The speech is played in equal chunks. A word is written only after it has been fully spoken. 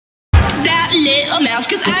a mouse,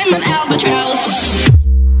 cause I'm an albatross.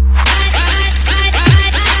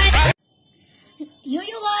 Yo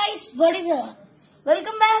guys, what is up?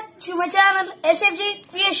 Welcome back to my channel SFG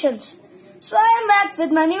Creations. So I am back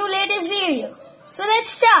with my new latest video. So let's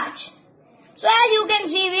start. So as you can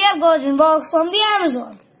see, we have got a box from the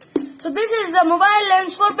Amazon. So this is the mobile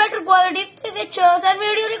lens for better quality pictures and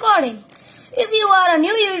video recording. If you are a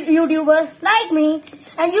new YouTuber like me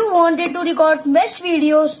and you wanted to record best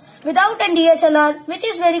videos without a DSLR, which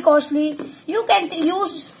is very costly, you can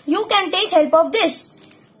take help of this.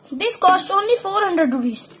 This costs only 400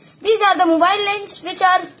 rupees. These are the mobile lens which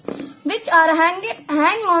are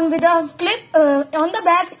hang on with a clip on the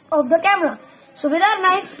back of the camera. So with our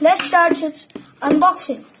knife, let's start its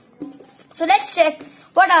unboxing. So let's check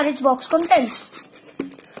what are its box contents.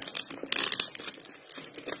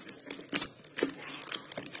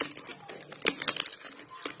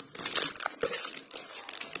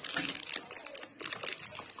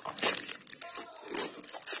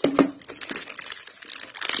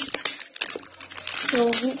 So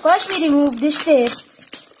first we remove this tape.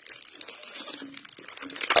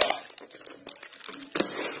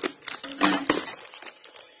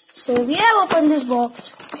 So we have opened this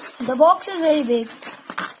box. The box is very big.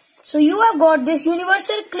 So you have got this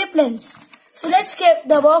universal clip lens. So let's keep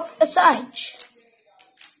the box aside.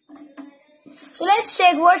 So let's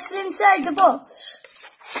check what's inside the box.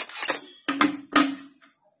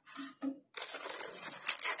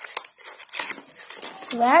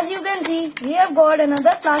 So as you can see, we have got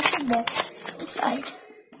another plastic box inside.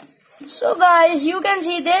 So guys, you can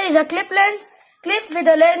see there is a clip with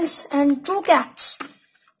a lens and two caps.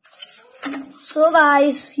 So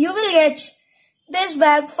guys, you will get this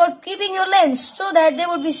bag for keeping your lens so that they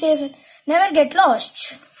would be safe and never get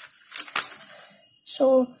lost.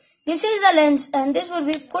 So this is the lens and this will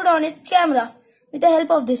be put on its camera with the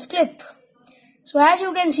help of this clip. So as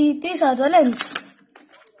you can see, these are the lens.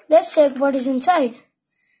 Let's check what is inside.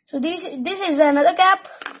 So this is another cap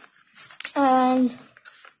and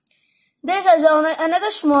this is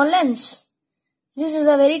another small lens. This is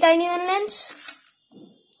a very tiny one lens.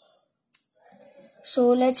 So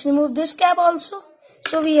let's remove this cap also.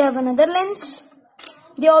 So we have another lens.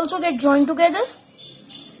 They also get joined together.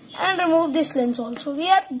 And remove this lens also. We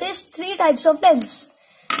have these three types of lens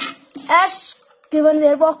as given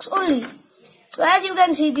their box only. So as you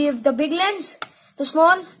can see, the big lens, the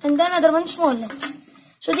small and then another one small lens.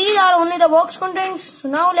 So these are only the box contents. So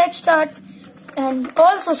now let's start. And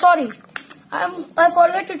also, sorry, I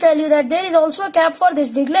forgot to tell you that there is also a cap for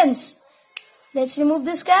this big lens. Let's remove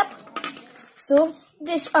this cap. So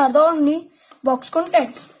these are the only box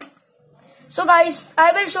content. So guys,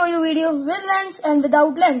 I will show you video with lens and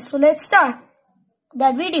without lens. So let's start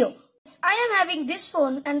that video. I am having this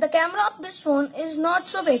phone and the camera of this phone is not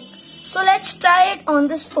so big. So let's try it on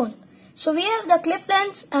this phone. So we have the clip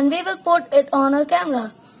lens and we will put it on our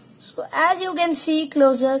camera. So as you can see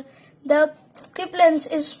closer, the clip lens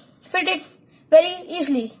is fitted very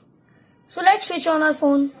easily. So let's switch on our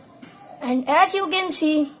phone. And as you can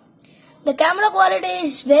see, the camera quality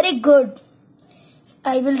is very good.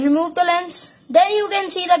 I will remove the lens. Then you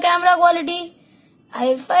can see the camera quality.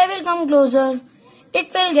 If I will come closer,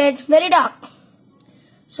 it will get very dark.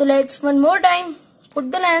 So let's one more time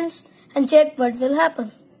put the lens and check what will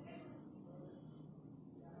happen.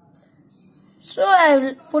 So I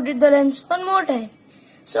will put the lens one more time.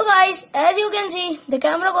 So guys, as you can see, the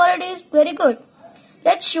camera quality is very good.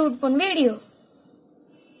 Let's shoot one video.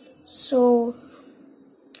 So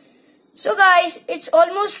guys, it's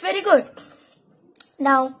almost very good.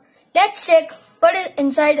 Now let's check what is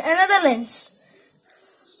inside another lens.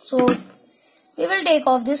 So we will take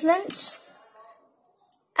off this lens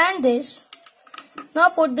and this. Now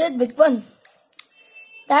put the big one.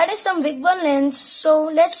 That is some big one lens. So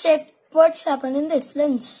let's check what's happened in this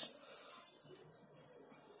lens.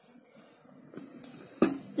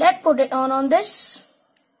 Let's put it on this.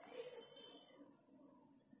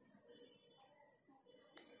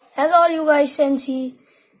 As all you guys can see.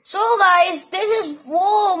 So guys, this is,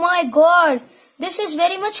 oh my god, this is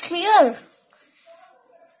very much clear.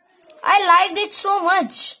 I liked it so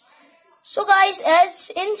much. So guys,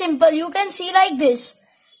 as in simple, you can see like this.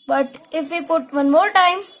 But if we put one more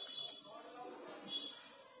time,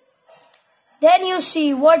 then you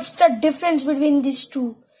see what's the difference between these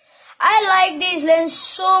two. I like these lenses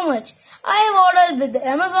so much. I have ordered with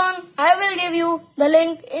Amazon. I will give you the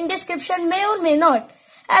link in description, may or may not.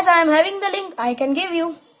 As I am having the link, I can give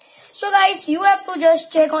you. So guys, you have to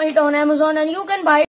just check on it on Amazon and you can buy it.